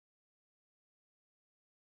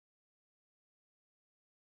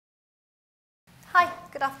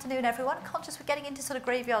Good afternoon, everyone. Conscious we're getting into sort of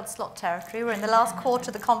graveyard slot territory. We're in the last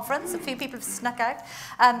quarter of the conference. A few people have snuck out.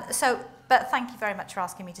 But thank you very much for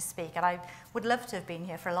asking me to speak. And I would love to have been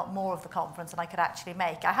here for a lot more of the conference than I could actually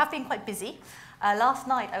make. I have been quite busy. Last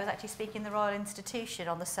night, I was actually speaking in the Royal Institution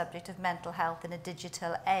on the subject of mental health in a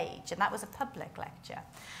digital age. And that was a public lecture.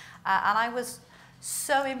 And I was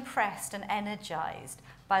so impressed and energised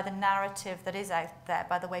by the narrative that is out there,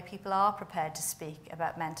 by the way people are prepared to speak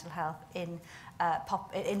about mental health in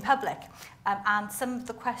public. And some of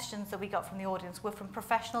the questions that we got from the audience were from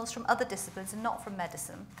professionals from other disciplines and not from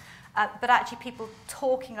medicine. But actually people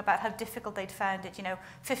talking about how difficult they'd found it,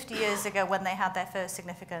 50 years ago when they had their first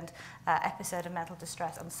significant episode of mental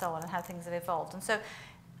distress and so on, and how things have evolved. And so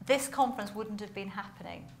this conference wouldn't have been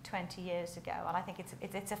happening 20 years ago. And I think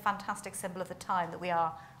it's a fantastic symbol of the time that we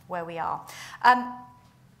are where we are.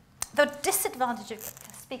 The disadvantage of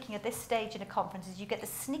speaking at this stage in a conference is you get the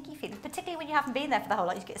sneaky feeling, particularly when you haven't been there for the whole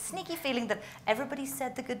lot, you get a sneaky feeling that everybody's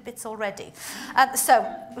said the good bits already. So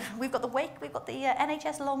we've got the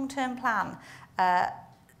NHS long-term plan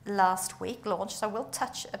last week launched, so we'll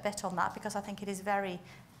touch a bit on that because I think it is very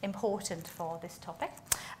important for this topic.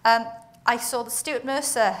 I saw that Stuart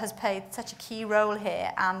Mercer has played such a key role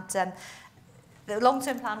here, and the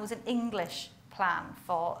long-term plan was an English plan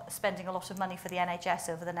for spending a lot of money for the NHS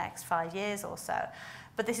over the next 5 years or so.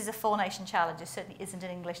 But this is a four-nation challenge. It certainly isn't in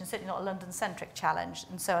English, and certainly not a London-centric challenge.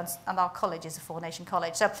 And our college is a four-nation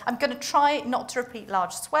college. So I'm going to try not to repeat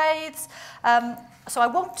large swathes. So I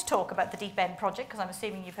won't talk about the Deep End project, because I'm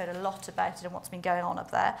assuming you've heard a lot about it and what's been going on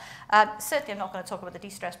up there. Certainly I'm not going to talk about the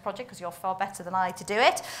DeStress project, because you're far better than I to do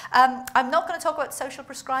it. I'm not going to talk about social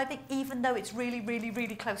prescribing, even though it's really, really,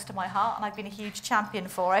 really close to my heart, and I've been a huge champion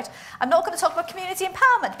for it. I'm not going to talk about community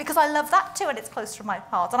empowerment, because I love that too, and it's close to my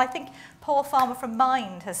heart. And I think Paul Farmer from Mind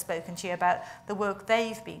has spoken to you about the work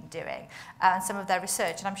they've been doing and some of their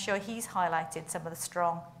research, and I'm sure he's highlighted some of the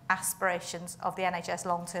strong aspirations of the NHS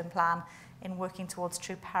long-term plan in working towards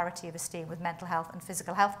true parity of esteem with mental health and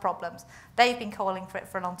physical health problems. They've been calling for it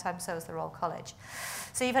for a long time, so has the Royal College.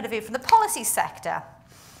 So you've had a view from the policy sector,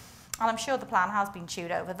 and I'm sure the plan has been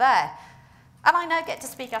chewed over there. And I now get to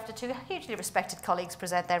speak after two hugely respected colleagues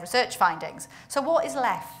present their research findings. So what is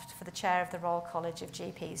left for the chair of the Royal College of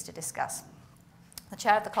GPs to discuss? The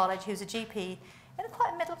chair of the college, who's a GP in a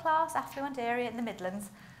quite middle-class, affluent area in the Midlands,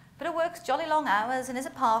 but who works jolly long hours and is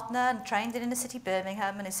a partner and trained in inner city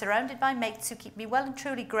Birmingham and is surrounded by mates who keep me well and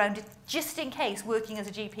truly grounded, just in case working as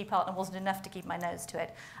a GP partner wasn't enough to keep my nose to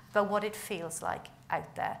it, but what it feels like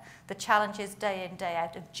out there. The challenges day in, day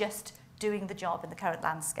out of just doing the job in the current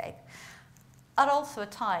landscape. At also a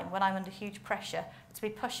time when I'm under huge pressure to be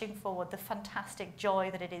pushing forward the fantastic joy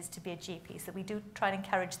that it is to be a GP, so that we do try and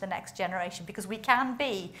encourage the next generation, because we can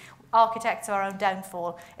be architects of our own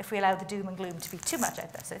downfall if we allow the doom and gloom to be too much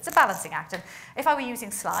out there. So it's a balancing act. And if I were using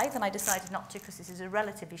slides, and I decided not to because this is a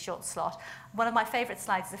relatively short slot, one of my favourite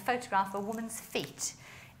slides is a photograph of a woman's feet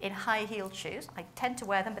in high-heeled shoes. I tend to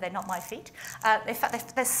wear them, but they're not my feet. In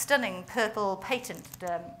fact, they're stunning purple patent,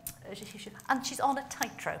 and she's on a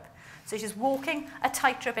tightrope. So she's walking a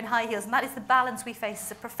tightrope in high heels, and that is the balance we face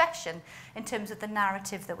as a profession in terms of the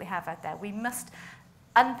narrative that we have out there. We must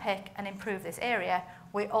unpick and improve this area.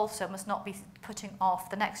 We also must not be putting off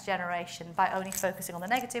the next generation by only focusing on the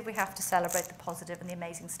negative. We have to celebrate the positive and the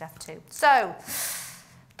amazing stuff too. So,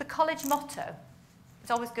 the college motto.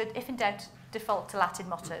 It's always good, if in doubt, default to Latin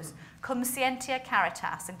mottos. Cum scientia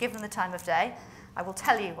caritas, and given the time of day, I will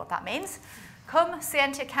tell you what that means. Cum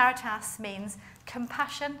scientia caritas means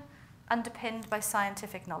compassion underpinned by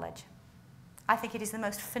scientific knowledge. I think it is the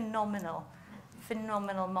most phenomenal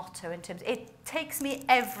motto in terms, it takes me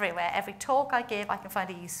everywhere. Every talk I give, I can find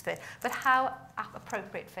a use for it. But how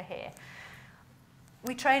appropriate for here?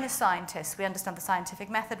 We train as scientists, we understand the scientific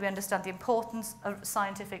method, we understand the importance of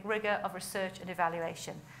scientific rigour, of research and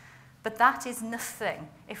evaluation. But that is nothing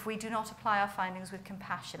if we do not apply our findings with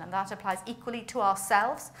compassion, and that applies equally to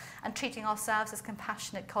ourselves and treating ourselves as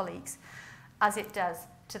compassionate colleagues as it does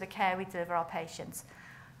to the care we deliver our patients.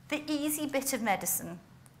 The easy bit of medicine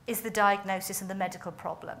is the diagnosis and the medical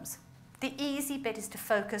problems. The easy bit is to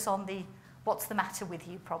focus on the what's the matter with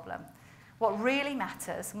you problem. What really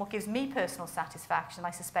matters, and what gives me personal satisfaction,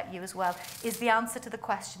 I suspect you as well, is the answer to the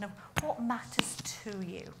question of what matters to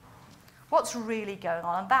you. What's really going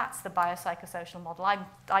on? And that's the biopsychosocial model.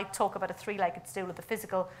 I talk about a three-legged stool of the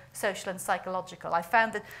physical, social and psychological. I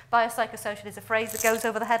found that biopsychosocial is a phrase that goes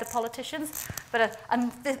over the head of politicians, but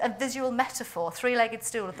a visual metaphor, three-legged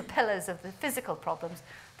stool of the pillars of the physical problems,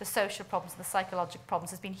 the social problems, the psychological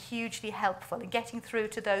problems, has been hugely helpful in getting through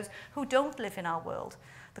to those who don't live in our world,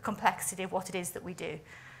 the complexity of what it is that we do.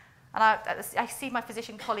 And I see my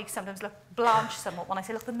physician colleagues sometimes look blanch somewhat when I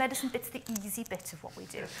say, look, the medicine bit's the easy bit of what we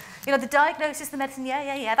do. You know, the diagnosis, the medicine,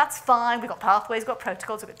 yeah, that's fine. We've got pathways, we've got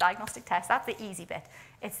protocols, we've got diagnostic tests. That's the easy bit.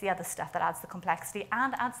 It's the other stuff that adds the complexity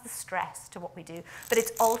and adds the stress to what we do. But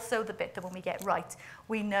it's also the bit that when we get right,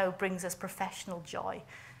 we know brings us professional joy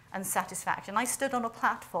and satisfaction. I stood on a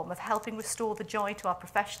platform of helping restore the joy to our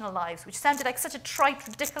professional lives, which sounded like such a trite,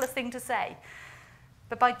 ridiculous thing to say.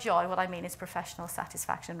 But by joy, what I mean is professional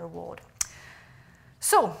satisfaction and reward.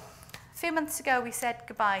 So, a few months ago, we said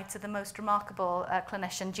goodbye to the most remarkable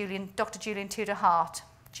clinician, Dr. Julian Tudor-Hart,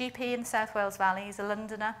 GP in the South Wales Valley. He's a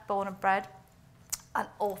Londoner, born and bred, and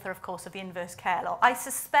author, of course, of the Inverse Care Law. I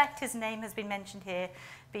suspect his name has been mentioned here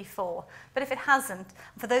before, but if it hasn't,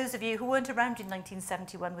 for those of you who weren't around in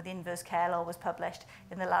 1971 when the Inverse Care Law was published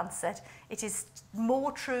in the Lancet, it is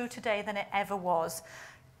more true today than it ever was,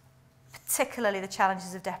 particularly the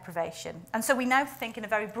challenges of deprivation. And so we now think in a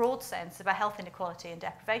very broad sense about health inequality and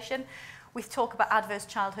deprivation. We talk about adverse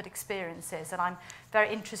childhood experiences, and I'm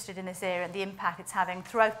very interested in this area and the impact it's having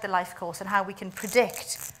throughout the life course and how we can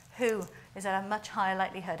predict who is at a much higher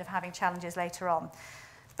likelihood of having challenges later on.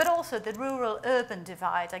 But also the rural-urban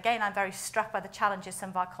divide. Again, I'm very struck by the challenges some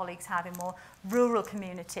of our colleagues have in more rural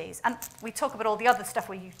communities. And we talk about all the other stuff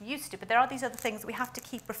we're used to, but there are these other things that we have to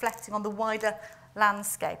keep reflecting on the wider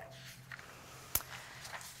landscape.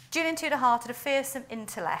 Julian Tudor-Hart had a fearsome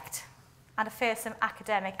intellect and a fearsome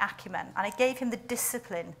academic acumen, and it gave him the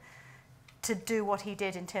discipline to do what he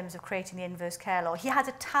did in terms of creating the Inverse Care Law. He had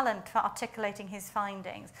a talent for articulating his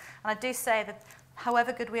findings, and I do say that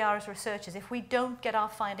however good we are as researchers, if we don't get our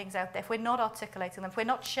findings out there, if we're not articulating them, if we're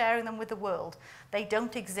not sharing them with the world, they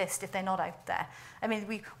don't exist if they're not out there. I mean,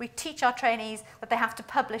 we teach our trainees that they have to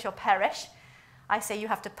publish or perish. I say you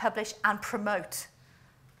have to publish and promote,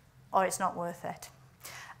 or it's not worth it.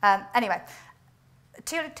 Anyway,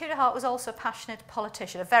 Tudor-Hart was also a passionate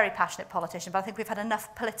politician, a very passionate politician, but I think we've had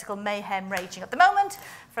enough political mayhem raging at the moment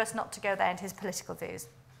for us not to go there into his political views.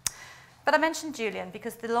 But I mentioned Julian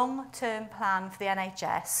because the long-term plan for the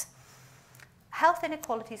NHS, health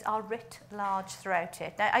inequalities are writ large throughout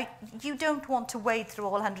it. Now, you don't want to wade through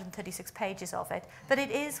all 136 pages of it, but it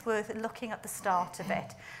is worth looking at the start of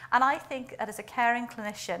it. And I think that as a caring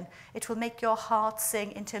clinician, it will make your heart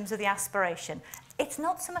sing in terms of the aspiration. It's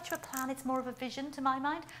not so much of a plan, it's more of a vision to my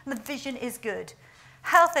mind, and the vision is good.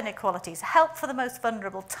 Health inequalities, help for the most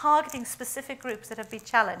vulnerable, targeting specific groups that have been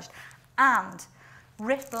challenged, and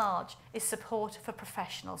writ large is support for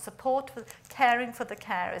professionals, support for caring for the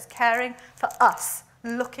carers, caring for us,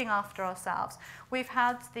 looking after ourselves. We've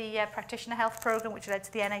had the practitioner health programme, which led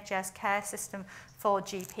to the NHS care system for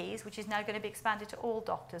GPs, which is now going to be expanded to all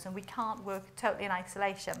doctors, and we can't work totally in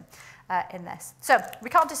isolation in this. So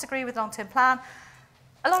we can't disagree with the long-term plan.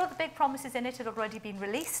 A lot of the big promises in it had already been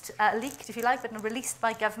released, leaked if you like, but released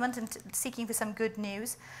by government and seeking for some good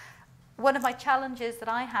news. One of my challenges that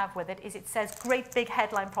I have with it is it says great big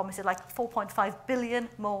headline promises like 4.5 billion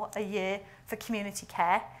more a year for community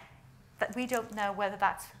care, but we don't know whether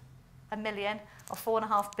that's $1 million or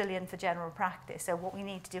 4.5 billion for general practice. So what we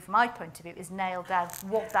need to do from my point of view is nail down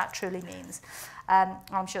what that truly means.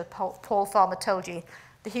 I'm sure Paul Farmer told you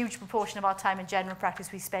the huge proportion of our time in general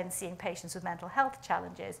practice we spend seeing patients with mental health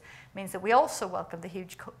challenges means that we also welcome the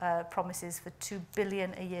huge promises for 2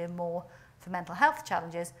 billion a year more for mental health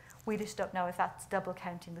challenges. We just don't know if that's double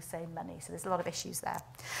counting the same money. So there's a lot of issues there.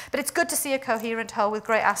 But it's good to see a coherent whole with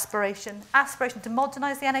great aspiration to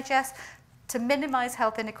modernise the NHS, to minimise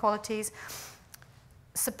health inequalities,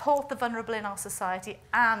 support the vulnerable in our society,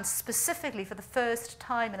 and specifically for the first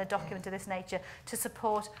time in a document of this nature, to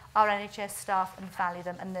support our NHS staff and value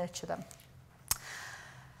them and nurture them.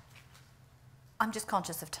 I'm just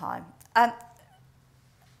conscious of time.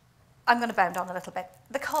 I'm going to bound on a little bit.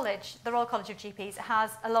 The college, the Royal College of GPs,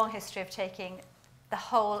 has a long history of taking the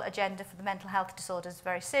whole agenda for the mental health disorders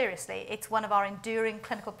very seriously. It's one of our enduring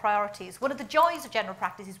clinical priorities. One of the joys of general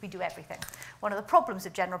practice is we do everything. One of the problems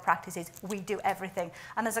of general practice is we do everything.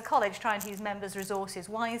 And as a college, trying to use members' resources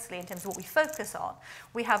wisely in terms of what we focus on,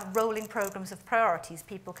 we have rolling programs of priorities.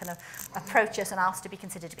 People can approach us and ask to be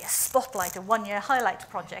considered to be a spotlight, a one-year highlight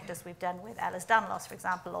project, as we've done with Ehlers-Danlos, for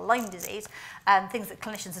example, or Lyme disease, and things that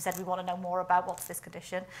clinicians have said we want to know more about, what's this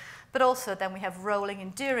condition. But also then we have rolling,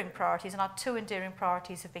 enduring priorities, and our two enduring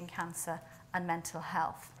priorities have been cancer and mental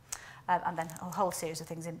health, and then a whole series of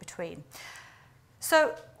things in between.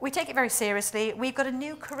 So we take it very seriously. We've got a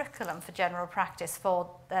new curriculum for general practice for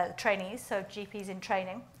trainees, so GPs in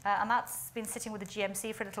training, and that's been sitting with the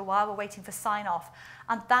GMC for a little while. We're waiting for sign-off,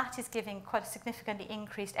 and that is giving quite a significantly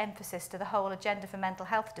increased emphasis to the whole agenda for mental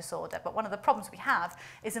health disorder. But one of the problems we have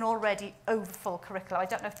is an already overfull curriculum. I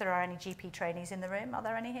don't know if there are any GP trainees in the room. Are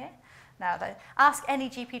there any here? No. Ask any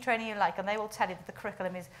GP trainee you like, and they will tell you that the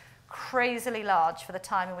curriculum is crazily large for the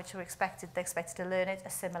time in which they're expected to learn it,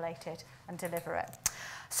 assimilate it, and deliver it.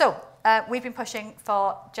 So we've been pushing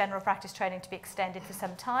for general practice training to be extended for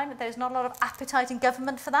some time. There's not a lot of appetite in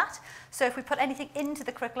government for that. So if we put anything into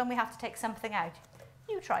the curriculum, we have to take something out.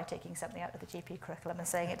 You try taking something out of the GP curriculum and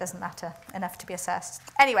saying it doesn't matter enough to be assessed.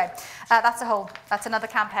 Anyway, that's another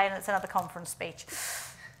campaign, that's another conference speech.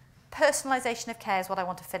 Personalisation of care is what I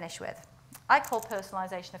want to finish with. I call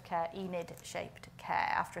personalisation of care Enid-shaped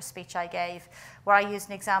care after a speech I gave where I used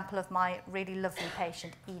an example of my really lovely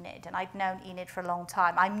patient Enid, and I'd known Enid for a long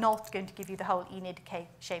time. I'm not going to give you the whole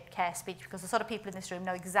Enid-shaped care speech because the sort of people in this room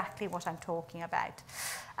know exactly what I'm talking about.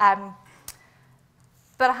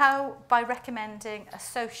 But how, by recommending a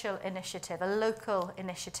social initiative, a local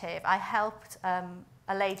initiative, I helped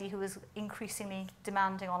a lady who was increasingly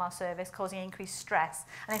demanding on our service, causing increased stress.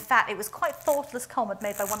 And in fact, it was quite a thoughtless comment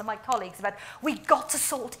made by one of my colleagues about, we got to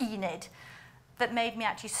sort Enid, that made me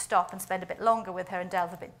actually stop and spend a bit longer with her and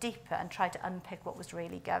delve a bit deeper and try to unpick what was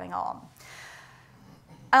really going on.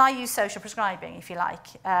 And I used social prescribing, if you like.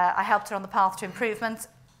 I helped her on the path to improvement.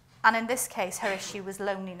 And in this case, her issue was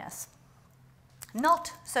loneliness.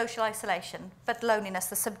 Not social isolation, but loneliness,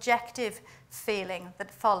 the subjective feeling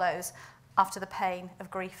that follows after the pain of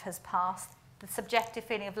grief has passed, the subjective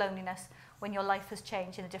feeling of loneliness when your life has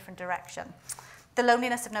changed in a different direction. The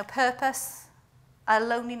loneliness of no purpose, a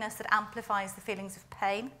loneliness that amplifies the feelings of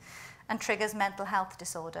pain and triggers mental health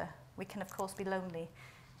disorder. We can, of course, be lonely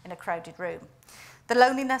in a crowded room. The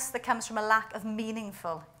loneliness that comes from a lack of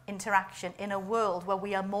meaningful interaction in a world where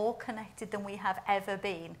we are more connected than we have ever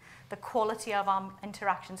been. The quality of our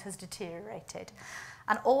interactions has deteriorated.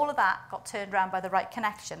 And all of that got turned around by the right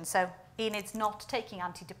connection. So Enid's not taking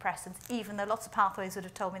antidepressants, even though lots of pathways would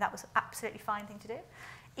have told me that was absolutely fine thing to do.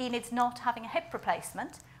 Enid's not having a hip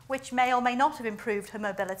replacement, which may or may not have improved her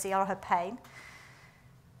mobility or her pain.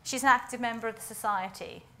 She's an active member of the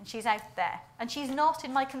society, and she's out there. And she's not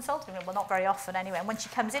in my consulting room, well, not very often anyway. And when she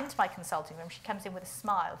comes into my consulting room, she comes in with a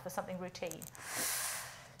smile for something routine.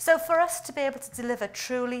 So for us to be able to deliver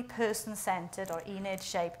truly person-centred or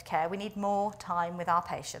Enid-shaped care, we need more time with our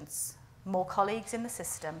patients, more colleagues in the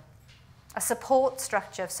system, a support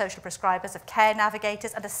structure of social prescribers, of care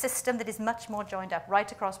navigators, and a system that is much more joined up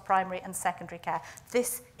right across primary and secondary care.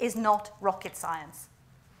 This is not rocket science.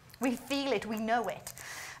 We feel it, we know it.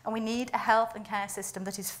 And we need a health and care system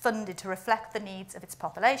that is funded to reflect the needs of its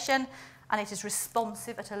population, and it is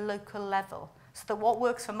responsive at a local level, so that what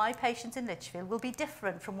works for my patients in Lichfield will be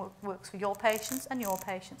different from what works for your patients and your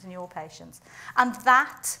patients and your patients. And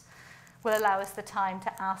that will allow us the time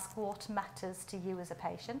to ask what matters to you as a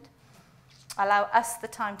patient, allow us the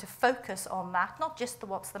time to focus on that, not just the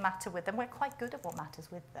what's the matter with them. We're quite good at what matters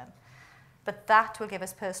with them. But that will give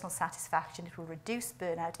us personal satisfaction, it will reduce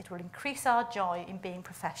burnout, it will increase our joy in being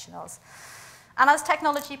professionals. And as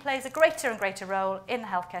technology plays a greater and greater role in the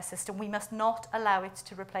healthcare system, we must not allow it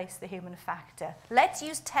to replace the human factor. Let's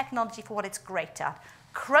use technology for what it's great at.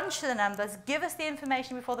 Crunch the numbers, give us the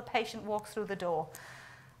information before the patient walks through the door,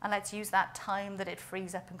 and let's use that time that it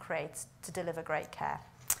frees up and creates to deliver great care.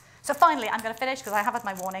 So finally, I'm going to finish, because I have had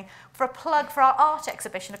my warning, for a plug for our art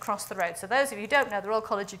exhibition across the road. So those of you who don't know, the Royal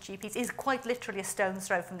College of GPs is quite literally a stone's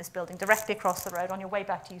throw from this building, directly across the road on your way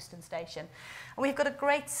back to Euston Station. And we've got a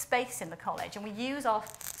great space in the college, and we use our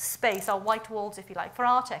space, our white walls, if you like, for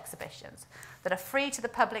art exhibitions that are free to the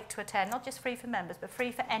public to attend, not just free for members, but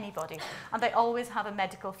free for anybody. And they always have a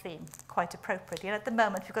medical theme, quite appropriately. And at the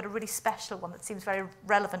moment, we've got a really special one that seems very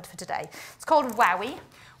relevant for today. It's called WOWIE,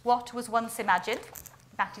 What Was Once Imagined.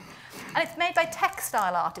 And it's made by a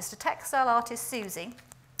textile artist, Susie,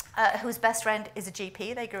 whose best friend is a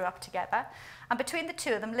GP. They grew up together. And between the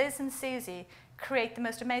two of them, Liz and Susie create the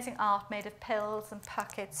most amazing art made of pills and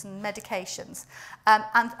packets and medications.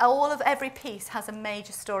 And every piece has a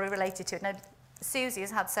major story related to it. Now, Susie has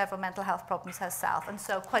had several mental health problems herself, and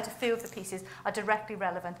so quite a few of the pieces are directly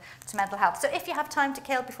relevant to mental health. So if you have time to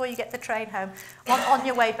kill before you get the train home, on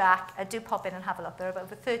your way back, do pop in and have a look. There are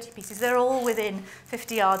over 30 pieces. They're all within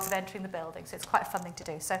 50 yards of entering the building, so it's quite a fun thing to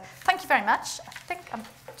do. So thank you very much. I think I'm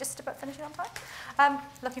just about finishing on time.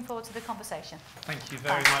 Looking forward to the conversation. Thank you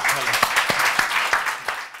very much, Helen.